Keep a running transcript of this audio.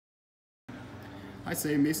Hi,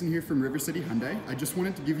 Say, Mason here from River City Hyundai. I just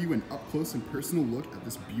wanted to give you an up-close and personal look at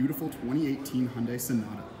this beautiful 2018 Hyundai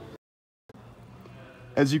Sonata.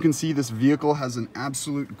 As you can see, this vehicle has an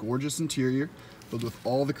absolute gorgeous interior filled with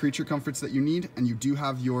all the creature comforts that you need, and you do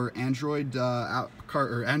have your Android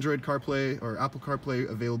CarPlay or Apple CarPlay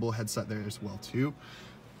available headset there as well too.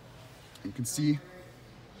 You can see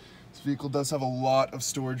this vehicle does have a lot of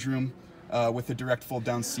storage room with a direct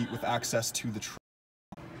fold-down seat with access to the trunk.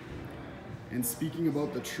 And speaking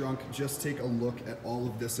about the trunk, just take a look at all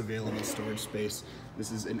of this available storage space.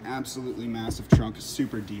 This is an absolutely massive trunk,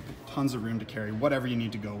 super deep, tons of room to carry whatever you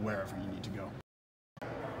need to go, wherever you need to go.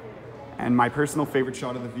 And my personal favorite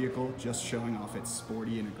shot of the vehicle, just showing off its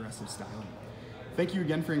sporty and aggressive styling. Thank you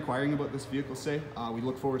again for inquiring about this vehicle, Say. We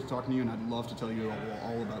look forward to talking to you, and I'd love to tell you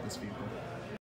all about this vehicle.